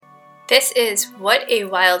This is What a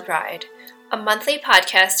Wild Ride, a monthly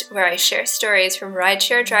podcast where I share stories from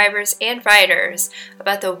rideshare drivers and riders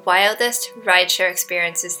about the wildest rideshare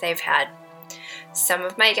experiences they've had. Some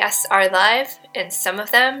of my guests are live, and some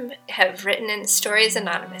of them have written in stories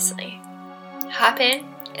anonymously. Hop in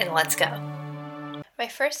and let's go. My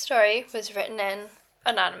first story was written in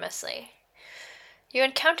anonymously. You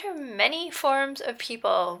encounter many forms of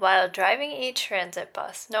people while driving a transit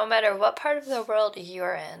bus, no matter what part of the world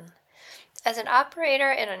you're in. As an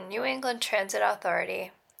operator in a New England transit authority,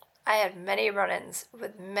 I had many run-ins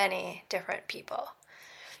with many different people.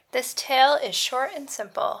 This tale is short and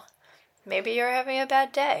simple. Maybe you're having a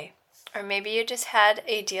bad day, or maybe you just had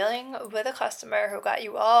a dealing with a customer who got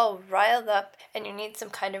you all riled up and you need some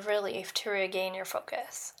kind of relief to regain your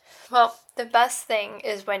focus. Well, the best thing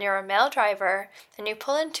is when you're a male driver and you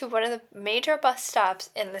pull into one of the major bus stops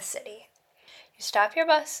in the city. You stop your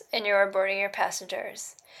bus and you are boarding your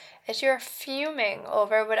passengers. As you're fuming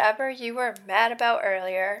over whatever you were mad about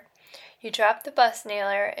earlier, you drop the bus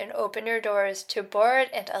nailer and open your doors to board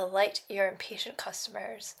and alight your impatient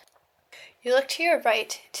customers. You look to your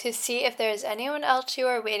right to see if there is anyone else you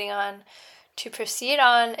are waiting on to proceed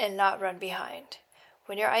on and not run behind,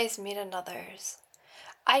 when your eyes meet another's.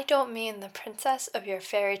 I don't mean the princess of your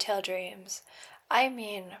fairy tale dreams. I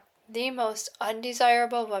mean the most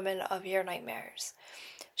undesirable woman of your nightmares.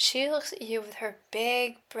 She looks at you with her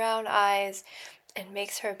big brown eyes and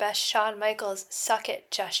makes her best Shawn Michaels suck it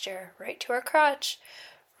gesture right to her crotch,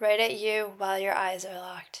 right at you while your eyes are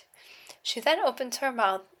locked. She then opens her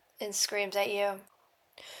mouth and screams at you,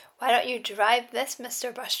 "Why don't you drive this,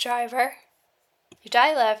 Mr. Bus Driver?" You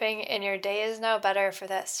die laughing, and your day is now better for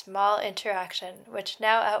that small interaction, which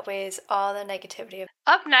now outweighs all the negativity.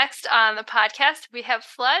 Up next on the podcast, we have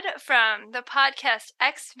Flood from the podcast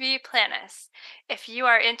XV Planus. If you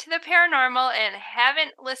are into the paranormal and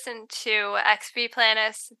haven't listened to XV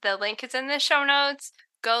Planus, the link is in the show notes.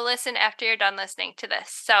 Go listen after you're done listening to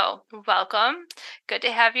this. So, welcome. Good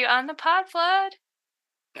to have you on the pod, Flood.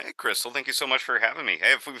 Hey, Crystal, thank you so much for having me.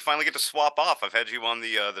 Hey, if we finally get to swap off, I've had you on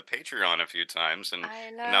the Patreon a few times, and I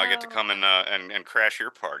know. now I get to come and crash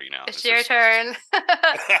your party now. It's your turn.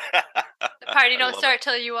 The party don't start it.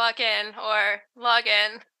 till you walk in or log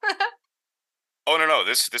in. Oh no,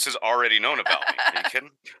 this is already known about me. Are you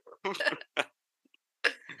kidding?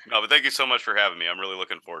 No, but thank you so much for having me. I'm really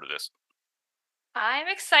looking forward to this. I'm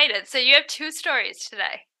excited. So you have two stories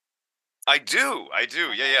today. I do.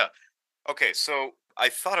 Okay. Yeah. Okay, so I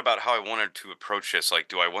thought about how I wanted to approach this. Like,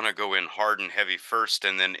 do I want to go in hard and heavy first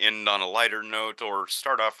and then end on a lighter note, or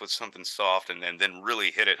start off with something soft and then really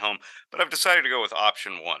hit it home? But I've decided to go with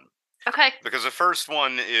option one. Okay. Because the first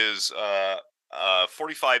one is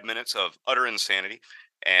 45 minutes of utter insanity.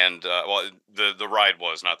 And, well, the ride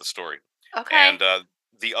was, not the story. Okay. And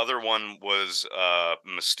the other one was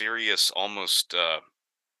mysterious, almost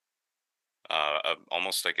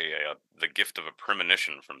almost like the gift of a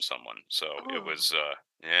premonition from someone. So it was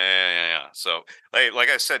yeah. So like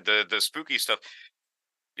I said, the spooky stuff.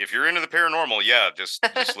 If you're into the paranormal, yeah, just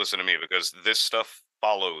listen to me, because this stuff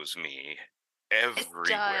follows me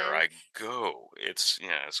everywhere I go. It's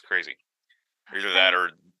crazy. Either that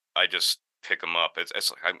or I just pick them up. It's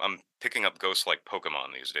like I'm picking up ghosts like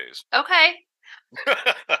Pokemon these days. Okay.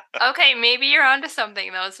 Okay, maybe you're onto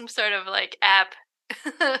something though. Some sort of like app.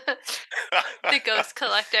 The Ghost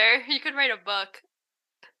Collector. You could write a book.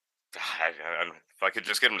 If I could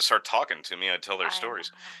just get them to start talking to me, I'd tell their stories.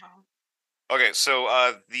 Know. Okay,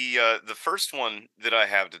 so the first one that I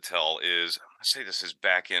have to tell is, I say this is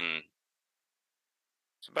back in,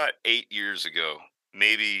 it's about 8 years ago,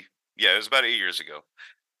 maybe. Yeah, it was about 8 years ago.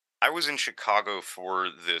 I was in Chicago for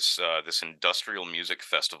this industrial music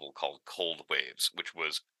festival called Cold Waves, which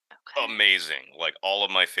was amazing. Like, all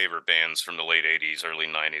of my favorite bands from the late '80s, early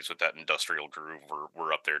 '90s with that industrial groove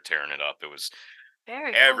were up there tearing it up. It was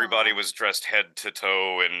Very Everybody cool. was dressed head to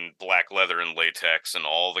toe in black leather and latex, and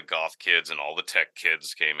all the goth kids and all the tech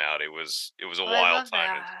kids came out. It was a wild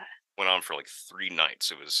time. It went on for like 3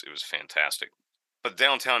 nights. It was fantastic. But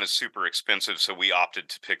downtown is super expensive, so we opted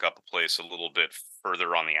to pick up a place a little bit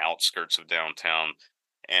further on the outskirts of downtown.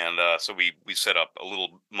 And so we set up a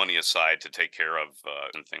little money aside to take care of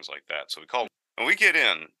and things like that. So we called, and we get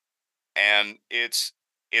in, and it's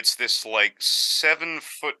this like 7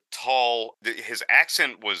 foot tall. His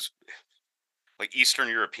accent was like Eastern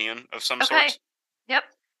European of some sorts. Yep.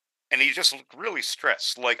 And he just looked really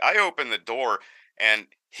stressed. Like, I opened the door and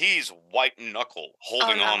he's white knuckle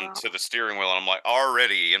holding on to the steering wheel, and I'm like,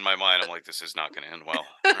 already in my mind, I'm like, this is not going to end well.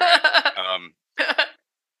 All right.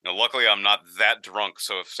 Luckily I'm not that drunk,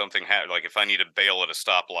 so if something like if I need to bail at a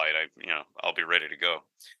stoplight, I'll be ready to go.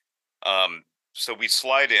 Um, so we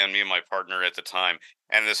slide in, me and my partner at the time,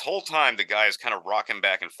 and this whole time the guy is kind of rocking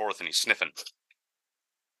back and forth and he's sniffing.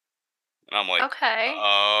 And I'm like, Okay.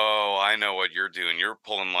 "Oh, I know what you're doing. You're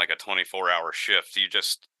pulling like a 24-hour shift. You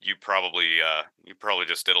probably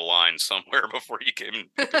just did a line somewhere before you came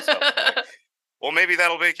and picked us up." I'm like, "Well, maybe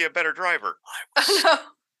that'll make you a better driver." I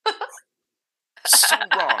was Oh no.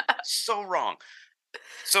 so wrong. So wrong.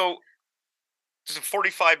 So it's a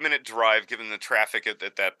 45-minute drive given the traffic at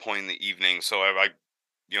that point in the evening. So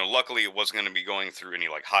luckily it wasn't going to be going through any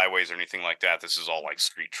like highways or anything like that. This is all like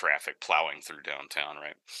street traffic plowing through downtown,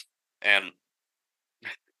 right? And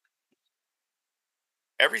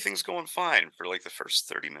everything's going fine for like the first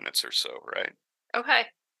 30 minutes or so, right? Okay.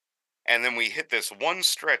 And then we hit this one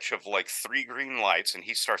stretch of like three green lights, and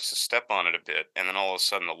he starts to step on it a bit. And then all of a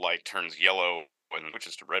sudden, the light turns yellow and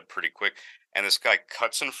switches to red pretty quick. And this guy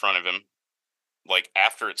cuts in front of him, like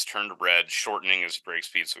after it's turned red, shortening his brake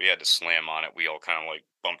speed. So we had to slam on it. We all kind of like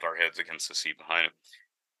bumped our heads against the seat behind him.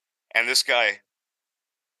 And this guy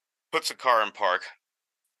puts the car in park,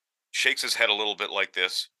 shakes his head a little bit like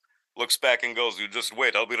this, looks back and goes, "You just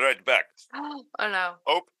wait, I'll be right back." Oh no.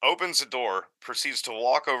 Opens the door, proceeds to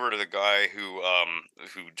walk over to the guy who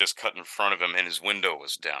just cut in front of him, and his window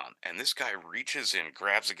was down. And this guy reaches in,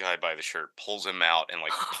 grabs the guy by the shirt, pulls him out, and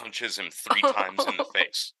like punches him three times in the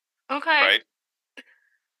face. Okay. Right?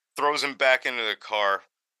 Throws him back into the car,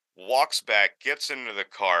 walks back, gets into the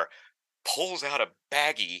car, pulls out a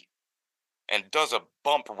baggie, and does a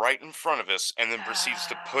bump right in front of us, and then proceeds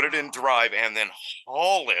to put it in Oh. drive and then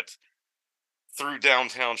haul it through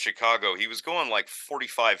downtown Chicago. He was going like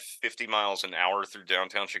 45, 50 miles an hour through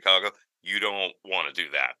downtown Chicago. You don't want to do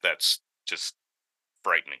that. That's just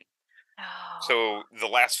frightening. Oh. So the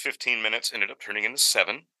last 15 minutes ended up turning into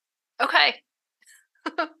 7. Okay.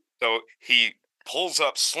 So he pulls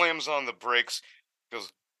up, slams on the brakes,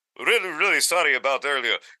 goes, "Really, really sorry about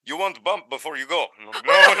earlier. You want to bump before you go?" I'm like,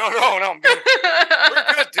 "No, no, no, no.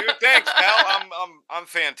 We're good, dude. Thanks, pal. I'm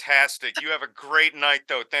fantastic. You have a great night,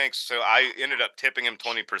 though. Thanks." So I ended up tipping him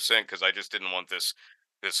 20% because I just didn't want this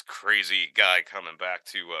crazy guy coming back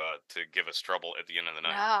to give us trouble at the end of the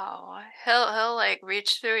night. No, he'll like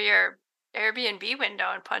reach through your Airbnb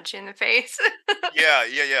window and punch you in the face. Yeah,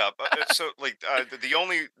 yeah, yeah. But so like the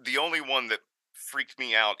only one that freaked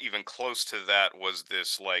me out even close to that was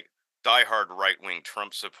this like diehard right wing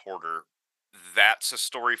Trump supporter. That's a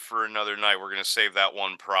story for another night. We're gonna save that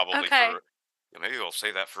one probably Okay. for maybe we'll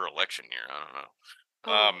save that for election year. Oh.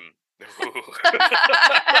 I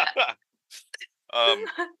don't know.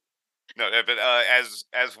 No, but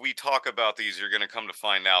as we talk about these, you're gonna come to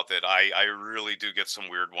find out that I really do get some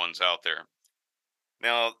weird ones out there.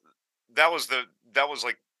 Now, that was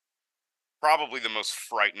like probably the most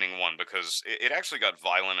frightening one because it actually got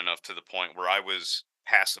violent enough to the point where I was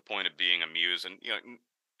past the point of being amused. And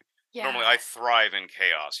normally I Yeah. thrive in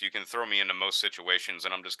chaos. You can throw me into most situations,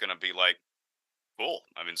 and I'm just gonna be like, "Cool."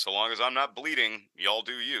 I mean, so long as I'm not bleeding, y'all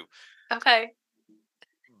do you. Okay.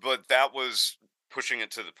 But that was pushing it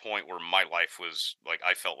to the point where my life was like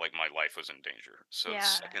I felt like my life was in danger. So the Yeah.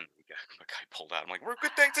 second the guy pulled out, I'm like, "We're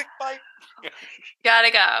good, thanks, bye." Gotta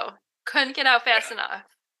go. Couldn't get out Yeah, fast enough.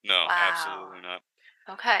 no, Wow. absolutely not.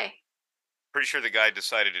 Okay. Pretty sure the guy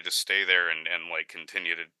decided to just stay there and like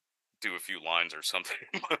continue to do a few lines or something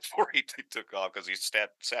before he took off because he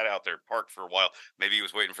sat out there parked for a while. Maybe he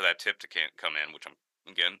was waiting for that tip to can't come in, which I'm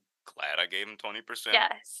again glad I gave him 20%.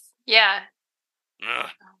 Yes. Yeah.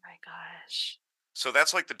 Ugh. Oh my gosh. So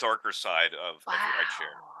that's like the darker side of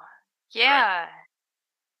rideshare, Wow. right? Yeah.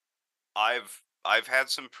 I've had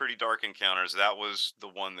some pretty dark encounters. That was the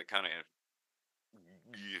one that kind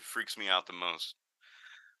of freaks me out the most.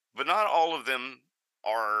 But not all of them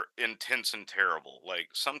are intense and terrible. Like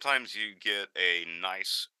sometimes you get a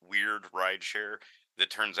nice weird ride share that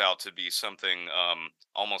turns out to be something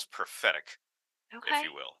almost prophetic, if you Okay.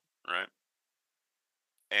 will, right?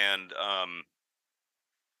 And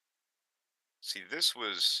see, this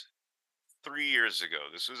was 3 years ago.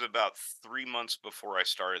 This was about 3 months before I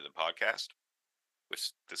started the podcast,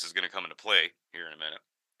 which this is going to come into play here in a minute.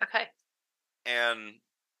 Okay. And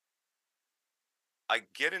I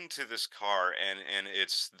get into this car, and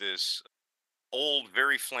it's this old,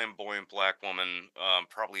 very flamboyant black woman,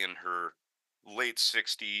 probably in her late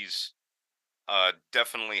 60s.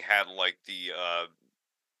 Definitely had like the.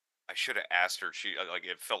 I should have asked her. She like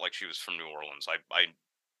it felt like she was from New Orleans.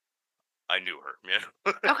 I knew her.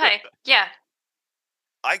 Okay. Yeah.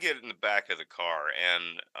 I get in the back of the car,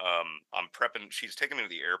 and I'm prepping. She's taking me to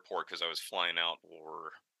the airport because I was flying out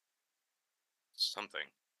for something,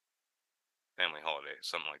 family holiday,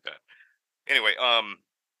 something like that. Anyway,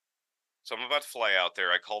 So I'm about to fly out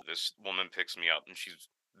there. I call this woman, picks me up, and she's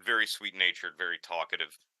very sweet natured, very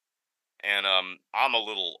talkative. And I'm a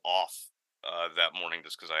little off that morning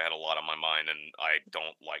just because I had a lot on my mind, and I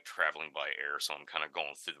don't like traveling by air. So I'm kind of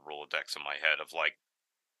going through the Rolodex in my head of like,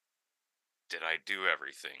 did I do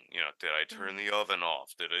everything? Did I turn Mm, the oven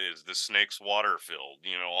off? Is the snake's water filled?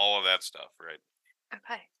 All of that stuff, right?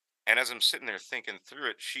 okay. And as I'm sitting there thinking through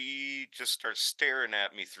it, she just starts staring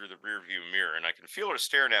at me through the rearview mirror, and I can feel her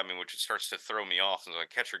staring at me, which starts to throw me off. And so I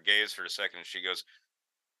catch her gaze for a second, and she goes,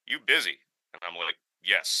 "You busy?" And I'm like,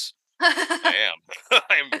 "Yes, I am.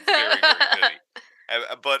 I'm very, very busy."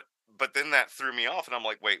 But then that threw me off, and I'm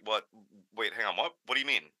like, "Wait, what? Wait, hang on. What do you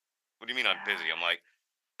mean? What do you mean I'm Yeah. busy?" I'm like,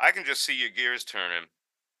 "I can just see your gears turning,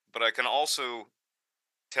 but I can also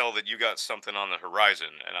tell that you got something on the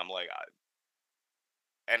horizon." And I'm like,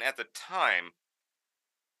 and at the time,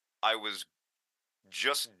 I was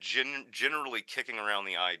just generally kicking around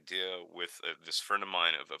the idea with this friend of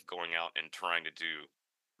mine of going out and trying to do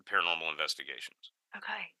paranormal investigations.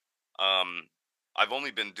 Okay. Um, I've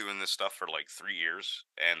only been doing this stuff for like 3 years,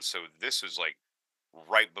 and so this is like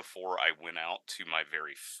right before I went out to my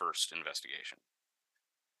very first investigation,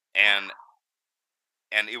 and Wow.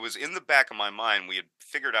 and it was in the back of my mind. We had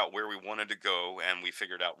figured out where we wanted to go, and we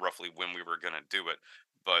figured out roughly when we were going to do it,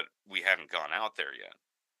 but we hadn't gone out there yet.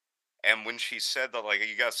 And when she said that, like,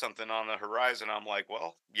 you got something on the horizon, I'm like,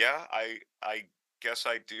 well, yeah, I guess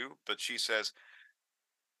I do. But she says,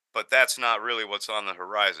 but that's not really what's on the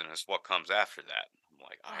horizon. It's what comes after that. I'm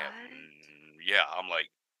like, What? yeah. I'm like,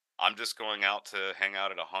 I'm just going out to hang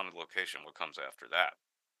out at a haunted location. What comes after that?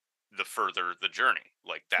 The further the journey,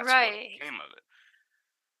 like that's what Right. came of it.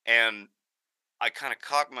 And I kind of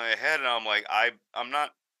cocked my head, and I'm like, I'm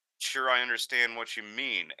not sure I understand what you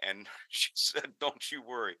mean. And she said, don't you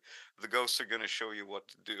worry, the ghosts are going to show you what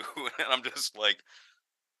to do. And I'm just like,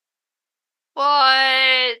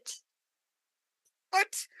 What?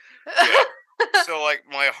 what? Yeah. So like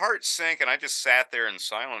my heart sank, and I just sat there in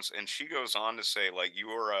silence. And she goes on to say, like, you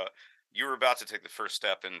were about to take the first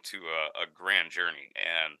step into a grand journey,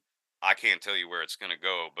 and I can't tell you where it's going to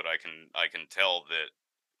go, but I can tell that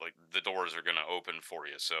like the doors are going to open for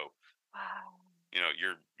you. So Wow.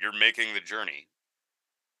 you're making the journey.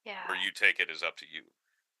 Where Yeah. you take it is up to you.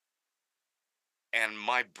 And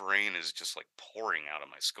my brain is just like pouring out of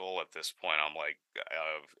my skull at this point. I'm like,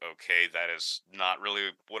 okay, that is not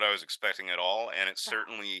really what I was expecting at all. And it No.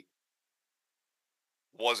 certainly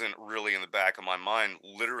wasn't really in the back of my mind.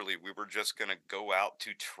 Literally, we were just going to go out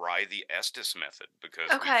to try the Estes method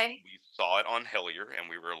because Okay. we saw it on Hellier, and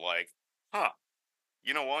we were like, huh,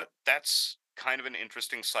 you know what? That's kind of an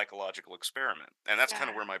interesting psychological experiment. And that's kind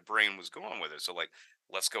Yeah. of where my brain was going with it. So, like,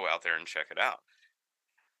 let's go out there and check it out.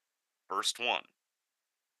 First one.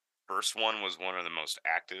 First one was one of the most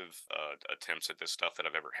active attempts at this stuff that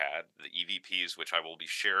I've ever had. The EVPs, which I will be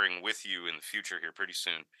sharing with you in the future here pretty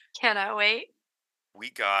soon. Cannot wait. We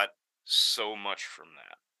got so much from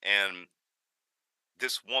that. And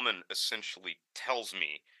this woman essentially tells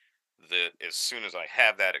me that as soon as I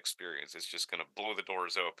have that experience, it's just going to blow the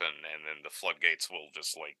doors open, and then the floodgates will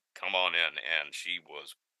just like come on in. And she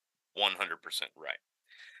was 100% right.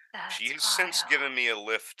 She That's has since given wild. me a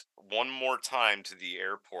lift one more time to the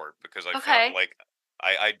airport because I found Okay. like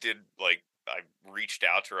I did like I reached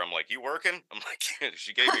out to her. I'm like, "You working?" I'm like,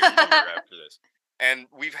 she gave me her number after this. And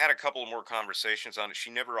we've had a couple more conversations on it.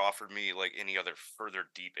 She never offered me like any other further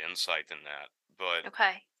deep insight than that. But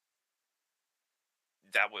Okay.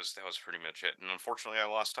 that was pretty much it. And unfortunately I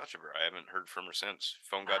lost touch of her. I haven't heard from her since.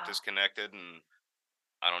 Phone got Oh. disconnected, and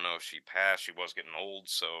I don't know if she passed. She was getting old,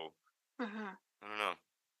 so Hmm. I don't know.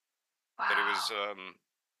 But it was Wow.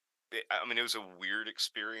 I mean, it was a weird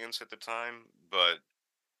experience at the time, but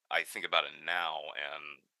I think about it now,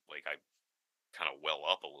 and like I kind of well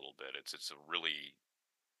up a little bit. It's a really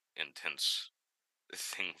intense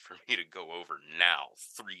thing for me to go over now,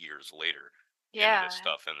 3 years later, into this Yeah.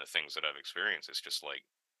 stuff and the things that I've experienced. It's just like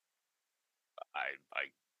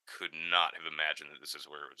I could not have imagined that this is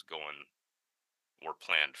where it was going or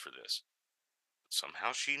planned for this.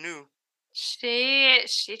 Somehow she knew.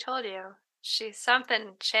 She told you. She's Mhm.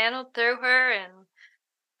 something channeled through her, and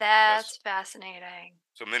Yes. that's fascinating.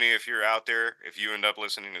 So many, if you're out there, if you end up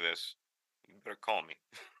listening to this, you better call me.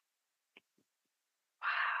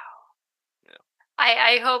 Wow. Yeah.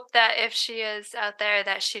 I hope that if she is out there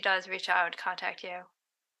that she does reach out and contact you.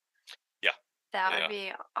 Yeah. That would Yeah.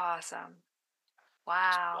 be awesome.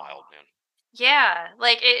 It's wild, Wow. man. Yeah,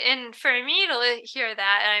 like and for me to hear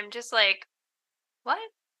that, I'm just like,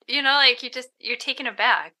 what? Like you're taken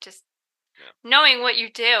aback just Yeah. knowing what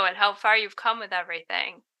you do and how far you've come with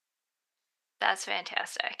everything. That's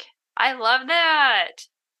fantastic. I love that.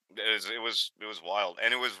 It was wild,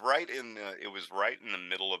 and it was right in the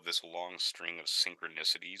middle of this long string of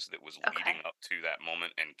synchronicities that was leading Okay. up to that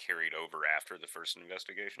moment and carried over after the first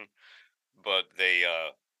investigation. But they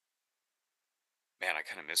man, I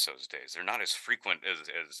kind of miss those days. They're not as frequent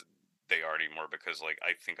as they are anymore because like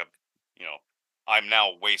I think you know, I'm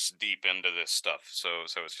now waist deep into this stuff. So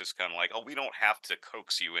it's just kind of like, oh, we don't have to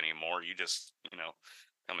coax you anymore. You just,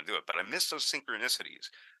 come and do it. But I miss those synchronicities.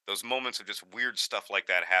 Those moments of just weird stuff like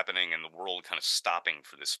that happening and the world kind of stopping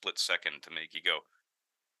for this split second to make you go,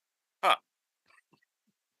 huh.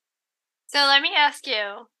 So let me ask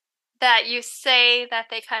you that you say that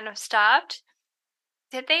they kind of stopped.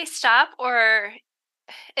 Did they stop, or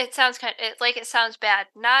it sounds it sounds bad.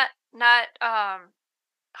 Not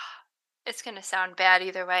it's going to sound bad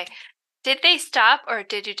either way. Did they stop, or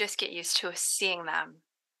did you just get used to seeing them?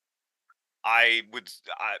 I would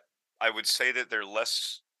I I would say that they're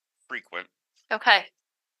less frequent, Okay.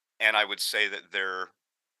 and I would say that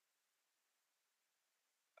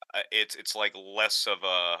it's like less of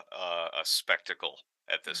a spectacle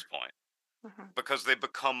at this point Mm-hmm. because they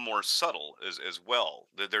become more subtle as well.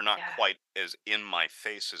 They're not Yeah. quite as in my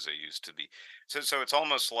face as they used to be. So it's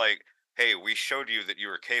almost like, hey, we showed you that you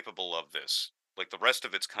were capable of this. Like the rest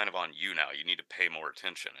of it's kind of on you now. You need to pay more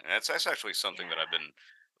attention, and that's actually something that I've Yeah. been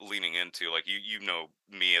leaning into. Like you know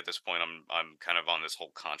me at this point. I'm kind of on this whole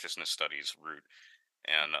consciousness studies route,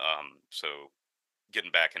 and so getting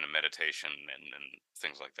back into meditation and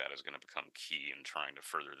things like that is going to become key in trying to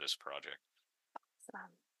further this project.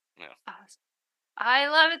 Awesome. Yeah. Awesome. I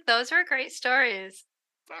love it. Those were great stories.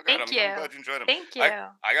 Oh, good. Thank I'm you. glad you enjoyed them. Thank I you.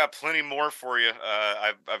 I got plenty more for you.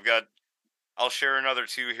 I've got. I'll share another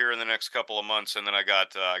two here in the next couple of months, and then I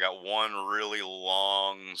got one really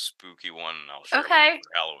long, spooky one I'll share with you Okay.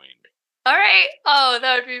 for Halloween. All right. Oh,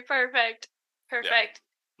 that would be perfect. Yeah. Perfect.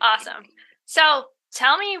 Awesome. So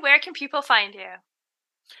tell me, where can people find you?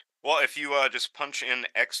 Well, if you just punch in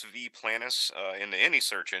XV Planus into any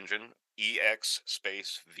search engine, EX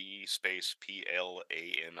space V space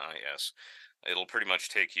PLANIS, it'll pretty much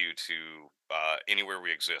take you to anywhere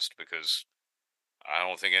we exist because I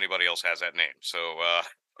don't think anybody else has that name. So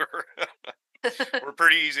we're, we're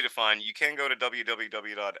pretty easy to find. You can go to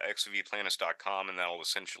www.xvplanus.com, and that'll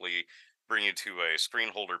essentially bring you to a screen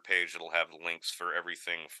holder page that'll have links for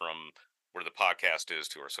everything from where the podcast is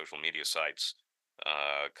to our social media sites.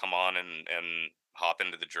 Come on and hop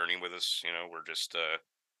into the journey with us. We're just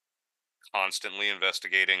constantly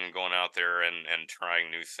investigating and going out there and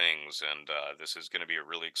trying new things. And this is going to be a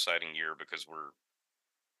really exciting year because we're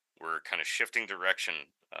kind of shifting direction.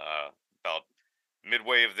 About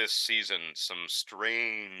midway of this season, some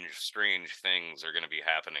strange things are going to be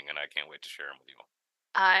happening, and I can't wait to share them with you all.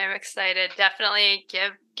 I'm excited. Definitely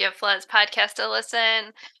give Flood's podcast a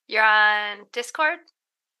listen. You're on Discord?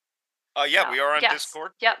 Yeah, No. we are on Yes.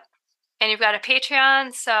 Discord. Yep. And you've got a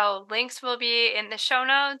Patreon, so links will be in the show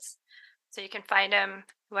notes. So you can find them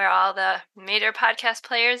where all the major podcast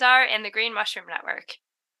players are in the Green Mushroom Network.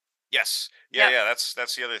 Yes. Yep. Yeah. That's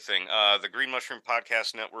the other thing. The Green Mushroom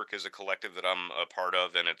Podcast Network is a collective that I'm a part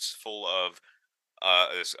of, and it's full of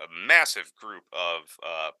this a massive group of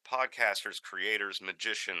podcasters, creators,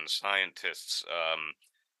 magicians, scientists,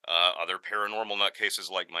 other paranormal nutcases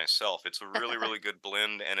like myself. It's a really, really good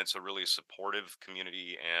blend, and it's a really supportive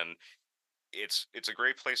community, and it's a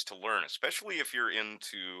great place to learn, especially if you're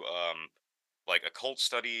into like occult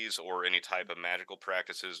studies or any type of magical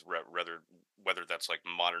practices, whether that's like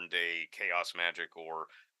modern day chaos magic or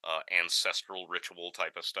ancestral ritual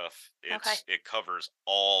type of stuff. Okay. It covers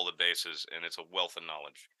all the bases, and it's a wealth of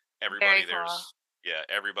knowledge. Very Everybody cool. there's Yeah,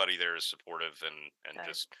 everybody there is supportive and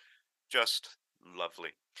Good. just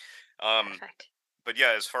lovely. Um, Perfect. but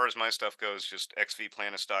yeah, as far as my stuff goes, just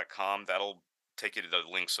xvplanus.com. That'll take you to the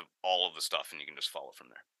links of all of the stuff, and you can just follow from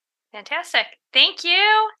there. Fantastic. Thank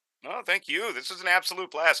you. Oh, thank you. This is an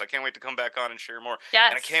absolute blast. I can't wait to come back on and share more.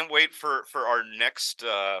 And I Yes. can't wait for our next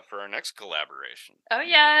collaboration. Oh,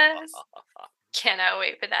 yes. Cannot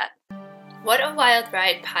wait for that. What a Wild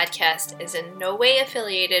Ride podcast is in no way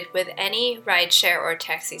affiliated with any rideshare or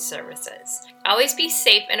taxi services. Always be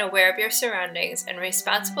safe and aware of your surroundings and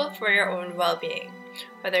responsible for your own well-being.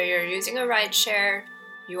 Whether you're using a rideshare,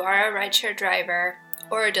 you are a rideshare driver,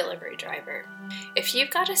 or a delivery driver. If you've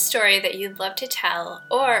got a story that you'd love to tell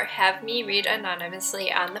or have me read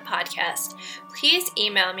anonymously on the podcast, please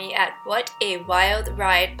email me at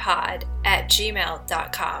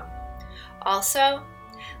whatawildridepod@gmail.com. Also,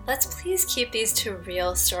 let's please keep these to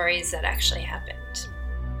real stories that actually happened.